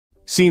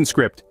Scene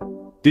script.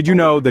 Did you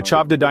know the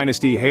Chavda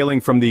dynasty hailing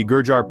from the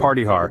Gurjar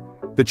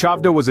Pratihar? The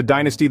Chavda was a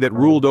dynasty that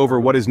ruled over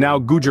what is now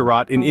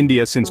Gujarat in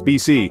India since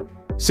BC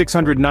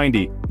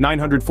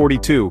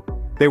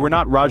 690-942. They were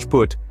not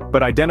Rajput,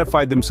 but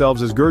identified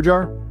themselves as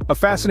Gurjar, a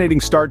fascinating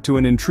start to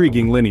an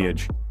intriguing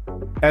lineage.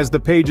 As the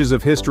pages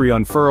of history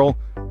unfurl,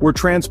 we're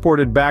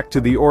transported back to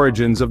the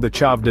origins of the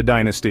Chavda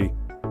dynasty.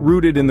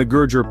 Rooted in the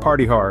Gurjar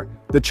Pratihar,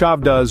 the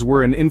Chavdas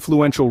were an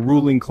influential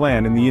ruling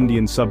clan in the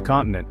Indian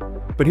subcontinent.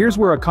 But here's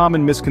where a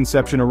common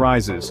misconception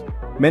arises.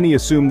 Many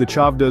assume the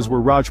Chavdas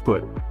were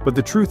Rajput, but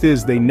the truth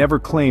is they never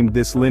claimed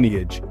this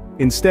lineage.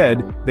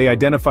 Instead, they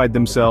identified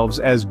themselves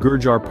as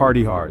Gurjar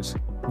Pratihars.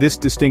 This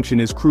distinction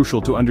is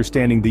crucial to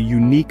understanding the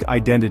unique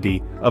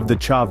identity of the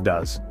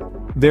Chavdas.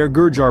 Their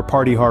Gurjar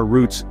Pratihar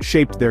roots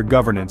shaped their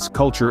governance,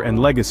 culture and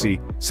legacy,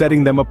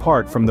 setting them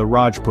apart from the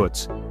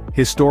Rajputs.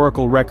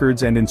 Historical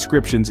records and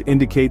inscriptions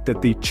indicate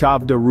that the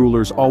Chavda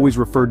rulers always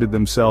referred to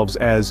themselves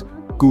as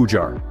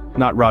Gujjar,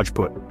 not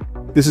Rajput.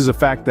 This is a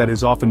fact that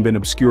has often been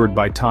obscured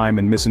by time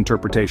and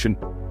misinterpretation.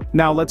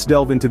 Now let's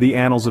delve into the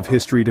annals of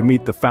history to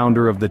meet the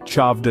founder of the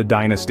Chavda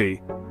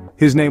dynasty.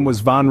 His name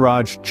was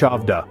Vanraj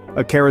Chavda,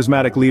 a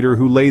charismatic leader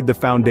who laid the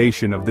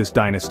foundation of this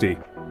dynasty.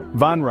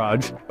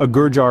 Vanraj, a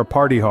Gurjar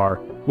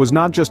Pratihar, was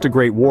not just a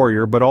great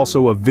warrior but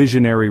also a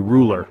visionary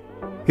ruler.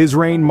 His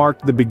reign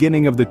marked the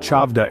beginning of the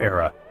Chavda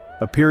era,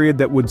 a period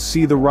that would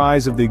see the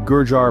rise of the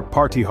Gurjar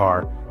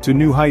Pratihar to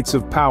new heights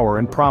of power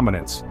and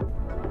prominence.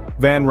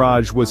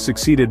 Vanraj was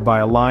succeeded by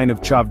a line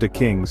of Chavda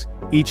kings,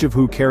 each of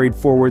who carried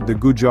forward the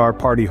Gujjar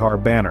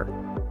Pratihar banner.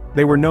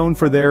 They were known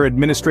for their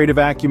administrative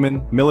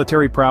acumen,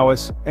 military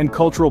prowess, and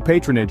cultural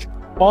patronage,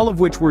 all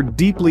of which were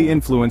deeply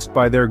influenced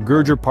by their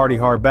Gurjar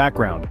Pratihar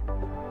background.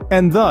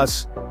 And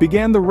thus,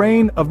 began the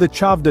reign of the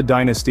Chavda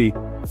dynasty,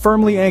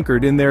 firmly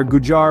anchored in their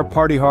Gujjar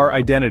Pratihar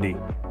identity.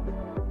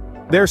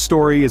 Their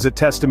story is a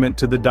testament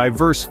to the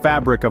diverse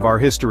fabric of our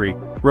history,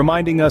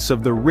 reminding us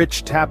of the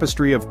rich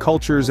tapestry of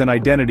cultures and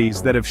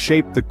identities that have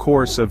shaped the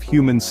course of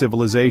human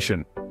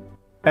civilization.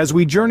 As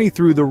we journey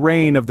through the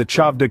reign of the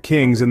Chavda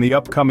kings in the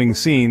upcoming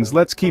scenes,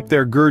 let's keep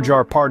their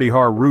Gurjar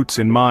Pratihar roots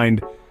in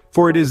mind,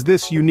 for it is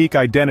this unique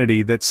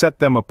identity that set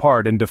them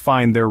apart and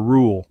defined their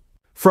rule.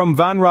 From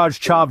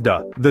Vanraj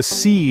Chavda, the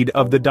seed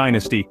of the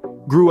dynasty,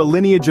 grew a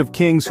lineage of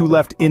kings who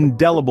left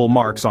indelible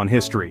marks on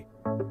history.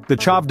 The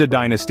Chavda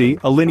dynasty,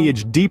 a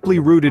lineage deeply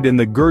rooted in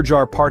the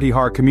Gurjar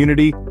Pratihar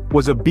community,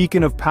 was a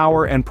beacon of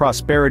power and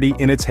prosperity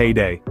in its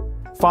heyday.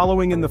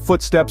 Following in the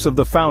footsteps of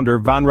the founder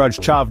Vanraj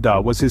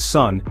Chavda was his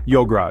son,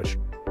 Yograj.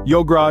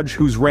 Yograj,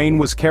 whose reign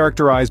was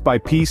characterized by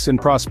peace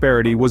and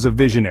prosperity, was a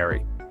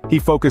visionary. He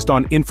focused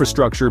on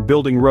infrastructure,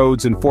 building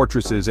roads and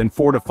fortresses, and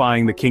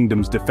fortifying the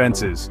kingdom's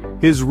defenses.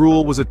 His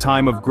rule was a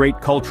time of great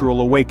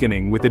cultural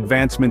awakening, with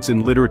advancements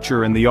in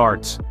literature and the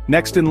arts.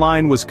 Next in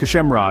line was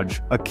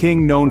Kshemraj, a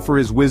king known for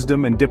his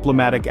wisdom and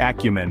diplomatic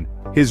acumen.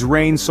 His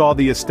reign saw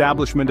the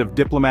establishment of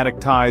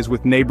diplomatic ties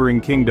with neighboring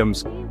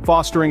kingdoms,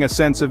 fostering a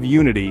sense of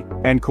unity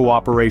and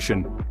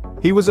cooperation.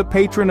 He was a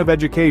patron of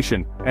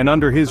education, and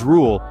under his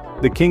rule,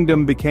 the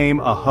kingdom became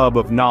a hub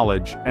of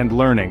knowledge and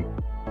learning.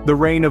 The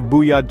reign of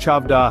Buyad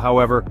Chavda,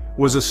 however,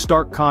 was a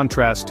stark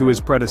contrast to his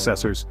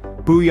predecessors.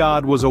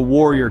 Buyad was a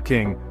warrior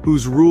king,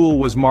 whose rule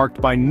was marked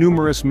by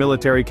numerous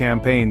military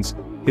campaigns.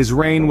 His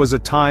reign was a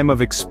time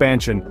of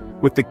expansion,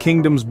 with the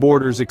kingdom's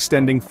borders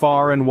extending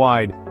far and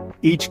wide.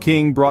 Each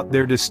king brought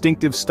their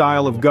distinctive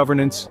style of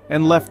governance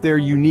and left their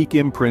unique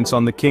imprints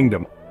on the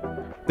kingdom.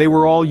 They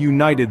were all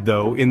united,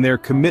 though, in their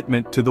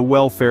commitment to the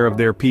welfare of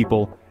their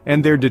people,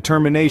 and their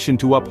determination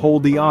to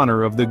uphold the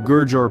honor of the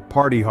Gurjar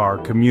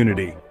Pratihar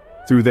community.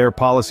 Through their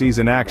policies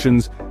and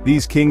actions,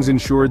 these kings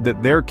ensured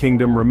that their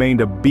kingdom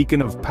remained a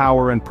beacon of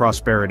power and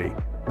prosperity.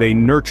 They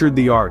nurtured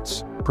the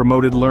arts,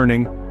 promoted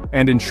learning,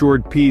 and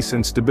ensured peace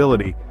and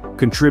stability,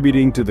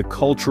 contributing to the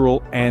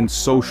cultural and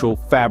social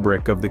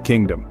fabric of the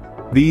kingdom.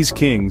 These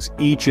kings,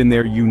 each in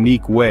their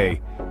unique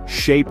way,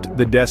 shaped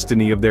the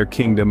destiny of their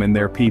kingdom and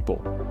their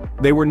people.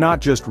 They were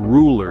not just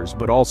rulers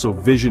but also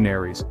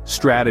visionaries,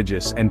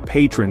 strategists, and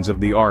patrons of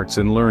the arts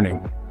and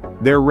learning.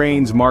 Their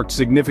reigns marked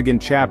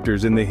significant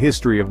chapters in the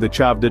history of the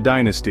Chavda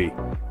dynasty.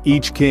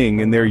 Each king,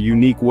 in their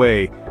unique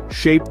way,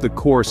 shaped the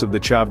course of the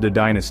Chavda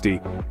dynasty,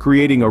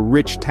 creating a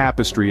rich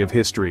tapestry of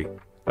history.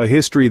 A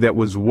history that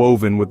was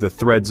woven with the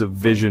threads of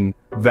vision,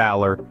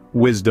 valor,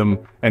 wisdom,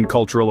 and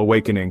cultural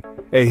awakening.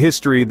 A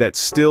history that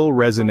still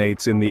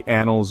resonates in the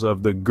annals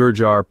of the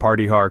Gurjar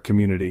Pratihar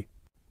community.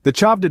 The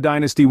Chavda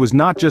dynasty was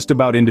not just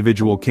about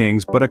individual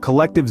kings but a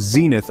collective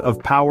zenith of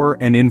power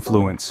and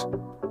influence.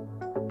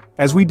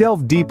 As we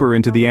delve deeper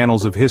into the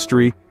annals of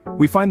history,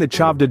 we find the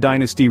Chavda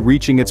dynasty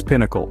reaching its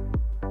pinnacle.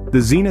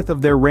 The zenith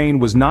of their reign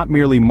was not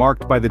merely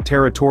marked by the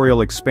territorial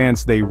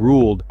expanse they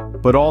ruled,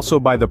 but also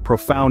by the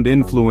profound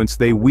influence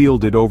they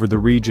wielded over the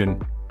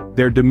region.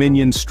 Their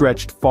dominion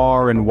stretched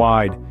far and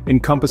wide,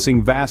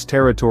 encompassing vast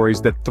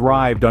territories that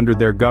thrived under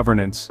their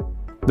governance.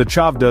 The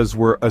Chavdas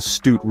were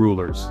astute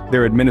rulers,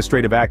 their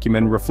administrative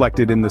acumen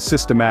reflected in the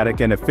systematic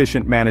and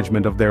efficient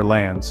management of their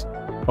lands.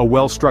 A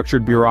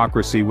well-structured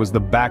bureaucracy was the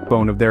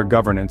backbone of their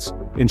governance,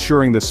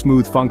 ensuring the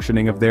smooth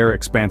functioning of their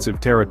expansive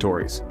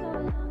territories.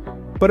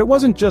 But it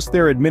wasn't just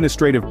their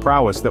administrative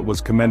prowess that was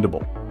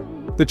commendable.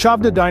 The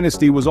Chavda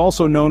dynasty was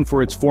also known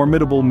for its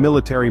formidable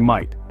military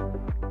might.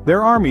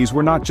 Their armies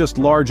were not just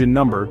large in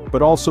number,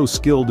 but also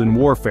skilled in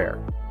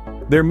warfare.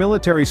 Their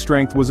military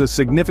strength was a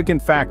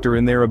significant factor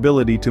in their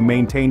ability to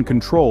maintain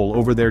control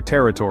over their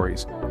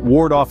territories,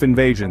 ward off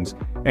invasions,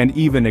 and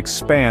even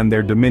expand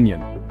their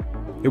dominion.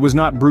 It was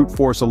not brute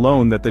force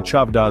alone that the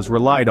Chavdas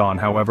relied on,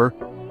 however.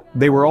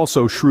 They were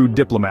also shrewd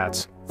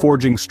diplomats,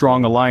 forging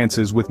strong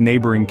alliances with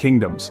neighboring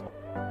kingdoms.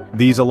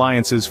 These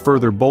alliances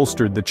further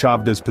bolstered the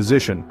Chavdas'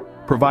 position,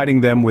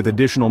 providing them with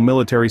additional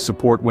military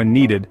support when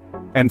needed,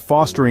 and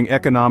fostering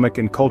economic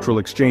and cultural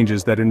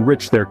exchanges that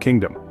enriched their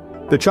kingdom.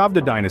 The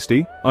Chavda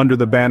dynasty, under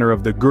the banner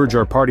of the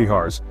Gurjar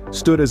Pratihars,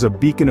 stood as a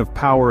beacon of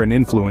power and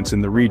influence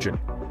in the region.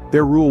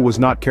 Their rule was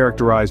not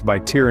characterized by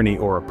tyranny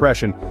or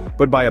oppression,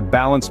 but by a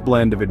balanced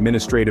blend of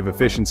administrative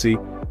efficiency,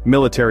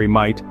 military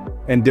might,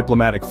 and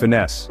diplomatic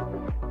finesse.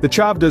 The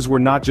Chavdas were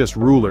not just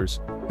rulers,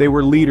 they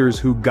were leaders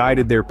who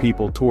guided their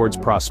people towards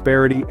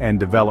prosperity and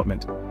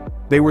development.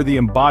 They were the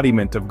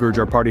embodiment of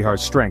Gurjar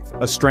Pratihar's strength,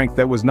 a strength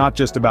that was not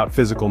just about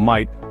physical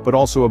might, but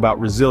also about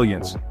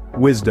resilience,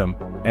 wisdom,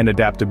 and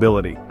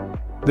adaptability.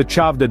 The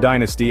Chavda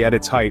dynasty at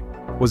its height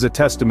was a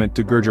testament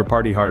to Gurjar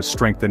Pratihar's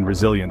strength and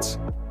resilience.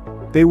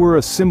 They were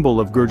a symbol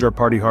of Gurjar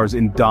Pratihar's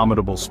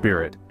indomitable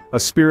spirit, a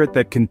spirit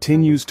that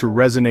continues to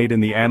resonate in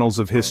the annals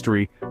of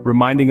history,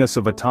 reminding us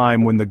of a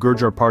time when the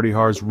Gurjar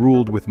Pratihars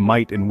ruled with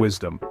might and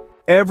wisdom.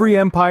 Every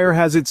empire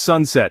has its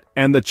sunset,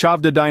 and the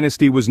Chavda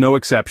dynasty was no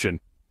exception.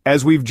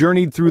 As we've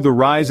journeyed through the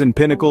rise and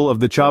pinnacle of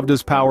the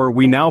Chavdas' power,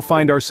 we now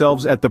find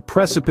ourselves at the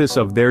precipice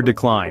of their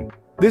decline.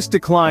 This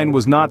decline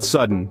was not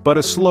sudden, but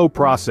a slow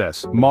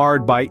process,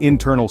 marred by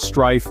internal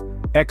strife,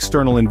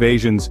 external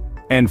invasions,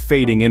 and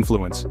fading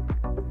influence.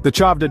 The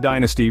Chavda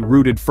dynasty,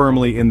 rooted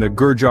firmly in the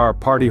Gurjar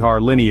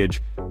Pratihar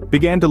lineage,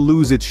 began to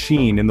lose its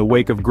sheen in the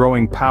wake of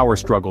growing power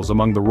struggles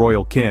among the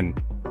royal kin.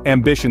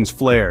 Ambitions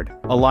flared,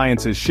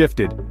 alliances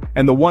shifted,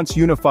 and the once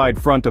unified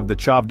front of the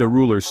Chavda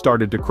rulers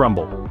started to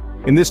crumble.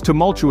 In this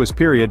tumultuous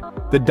period,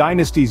 the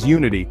dynasty's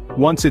unity,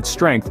 once its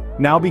strength,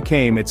 now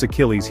became its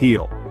Achilles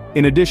heel.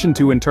 In addition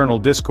to internal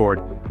discord,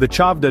 the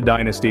Chavda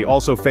dynasty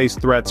also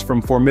faced threats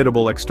from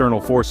formidable external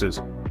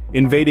forces.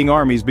 Invading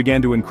armies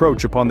began to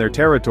encroach upon their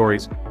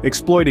territories,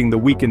 exploiting the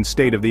weakened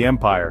state of the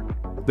empire.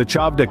 The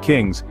Chavda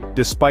kings,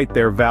 despite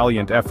their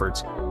valiant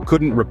efforts,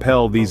 couldn't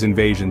repel these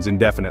invasions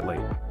indefinitely.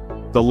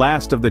 The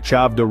last of the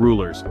Chavda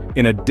rulers,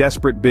 in a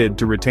desperate bid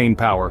to retain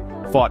power,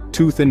 fought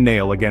tooth and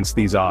nail against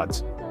these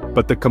odds.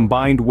 But the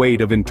combined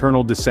weight of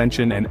internal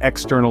dissension and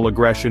external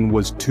aggression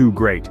was too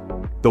great.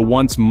 The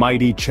once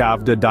mighty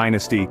Chavda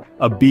dynasty,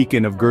 a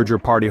beacon of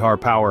Gurjar Pratihar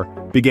power,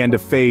 began to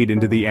fade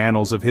into the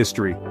annals of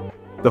history.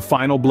 The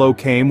final blow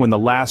came when the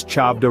last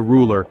Chavda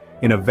ruler,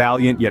 in a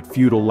valiant yet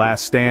futile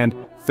last stand,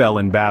 fell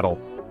in battle.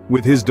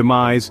 With his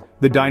demise,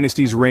 the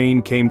dynasty's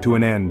reign came to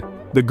an end.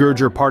 The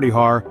Gurjar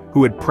Pratihar,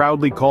 who had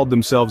proudly called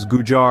themselves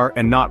Gujjar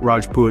and not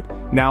Rajput,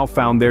 now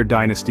found their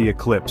dynasty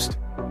eclipsed.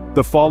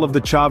 The fall of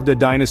the Chavda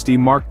dynasty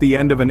marked the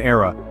end of an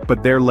era,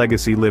 but their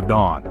legacy lived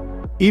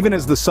on. Even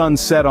as the sun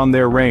set on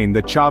their reign,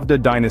 the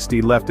Chavda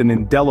dynasty left an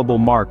indelible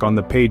mark on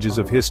the pages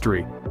of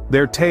history.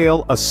 Their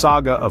tale, a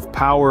saga of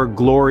power,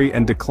 glory,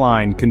 and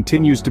decline,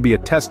 continues to be a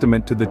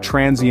testament to the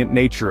transient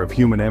nature of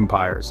human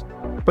empires.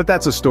 But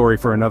that's a story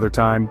for another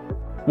time.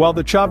 While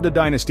the Chavda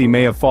dynasty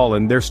may have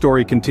fallen, their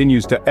story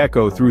continues to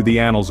echo through the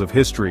annals of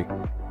history.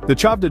 The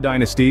Chavda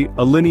dynasty,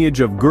 a lineage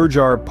of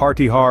Gurjar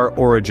Pratihar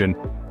origin,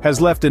 has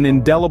left an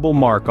indelible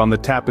mark on the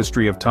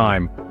tapestry of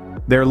time.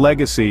 Their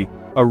legacy,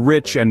 a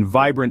rich and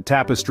vibrant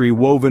tapestry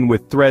woven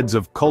with threads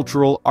of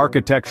cultural,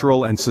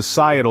 architectural, and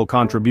societal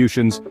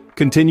contributions,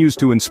 continues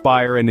to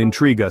inspire and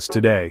intrigue us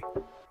today.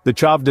 The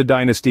Chavda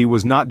dynasty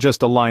was not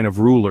just a line of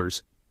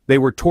rulers. They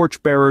were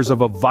torchbearers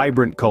of a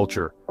vibrant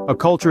culture, a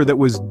culture that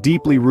was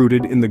deeply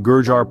rooted in the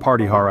Gurjar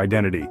Pratihar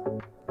identity.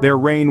 Their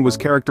reign was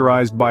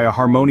characterized by a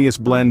harmonious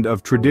blend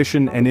of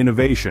tradition and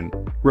innovation,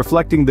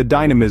 reflecting the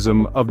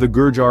dynamism of the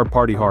Gurjar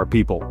Pratihar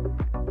people.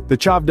 The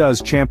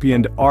Chavdas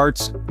championed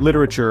arts,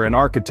 literature, and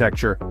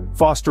architecture,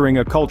 fostering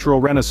a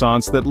cultural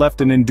renaissance that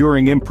left an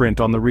enduring imprint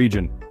on the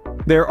region.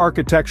 Their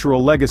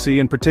architectural legacy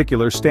in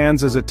particular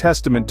stands as a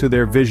testament to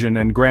their vision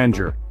and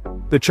grandeur.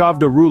 The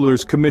Chavda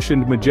rulers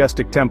commissioned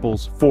majestic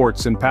temples,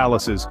 forts, and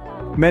palaces,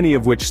 many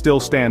of which still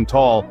stand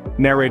tall,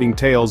 narrating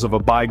tales of a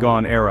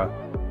bygone era.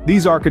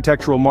 These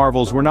architectural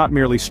marvels were not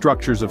merely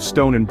structures of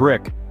stone and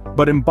brick,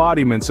 but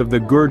embodiments of the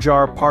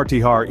Gurjar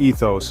Pratihar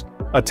ethos,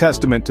 a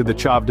testament to the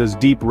Chavdas'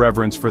 deep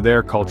reverence for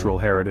their cultural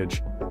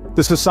heritage.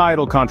 The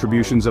societal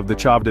contributions of the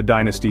Chavda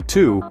dynasty,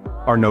 too,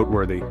 are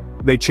noteworthy.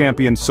 They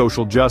championed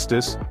social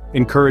justice,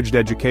 encouraged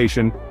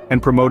education,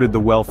 and promoted the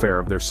welfare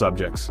of their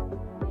subjects.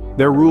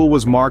 Their rule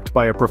was marked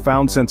by a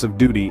profound sense of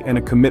duty and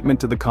a commitment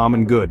to the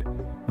common good,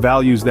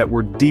 values that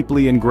were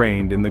deeply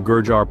ingrained in the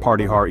Gurjar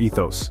Pratihar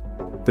ethos.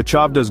 The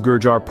Chavdas'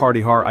 Gurjar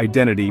Pratihar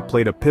identity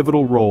played a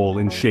pivotal role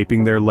in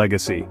shaping their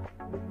legacy.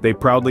 They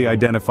proudly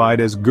identified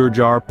as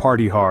Gurjar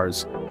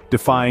Pratihars,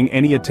 defying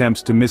any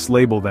attempts to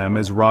mislabel them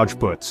as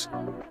Rajputs.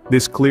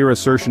 This clear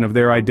assertion of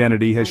their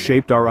identity has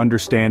shaped our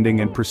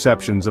understanding and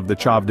perceptions of the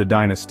Chavda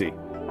dynasty.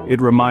 It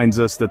reminds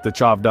us that the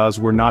Chávadas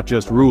were not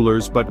just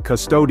rulers but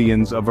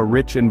custodians of a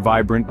rich and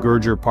vibrant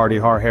Gurjar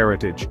Pratihar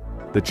heritage.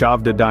 The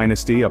Chavda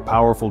dynasty, a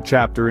powerful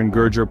chapter in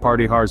Gurjar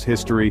Pratihar's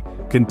history,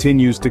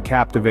 continues to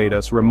captivate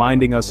us,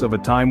 reminding us of a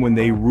time when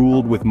they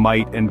ruled with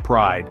might and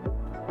pride.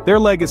 Their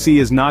legacy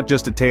is not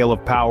just a tale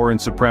of power and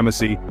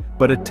supremacy,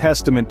 but a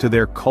testament to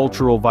their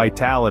cultural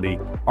vitality,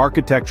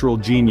 architectural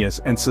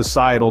genius, and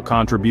societal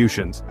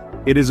contributions.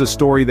 It is a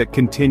story that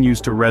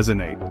continues to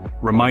resonate,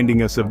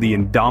 reminding us of the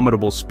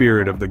indomitable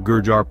spirit of the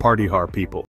Gurjar Pratihar people.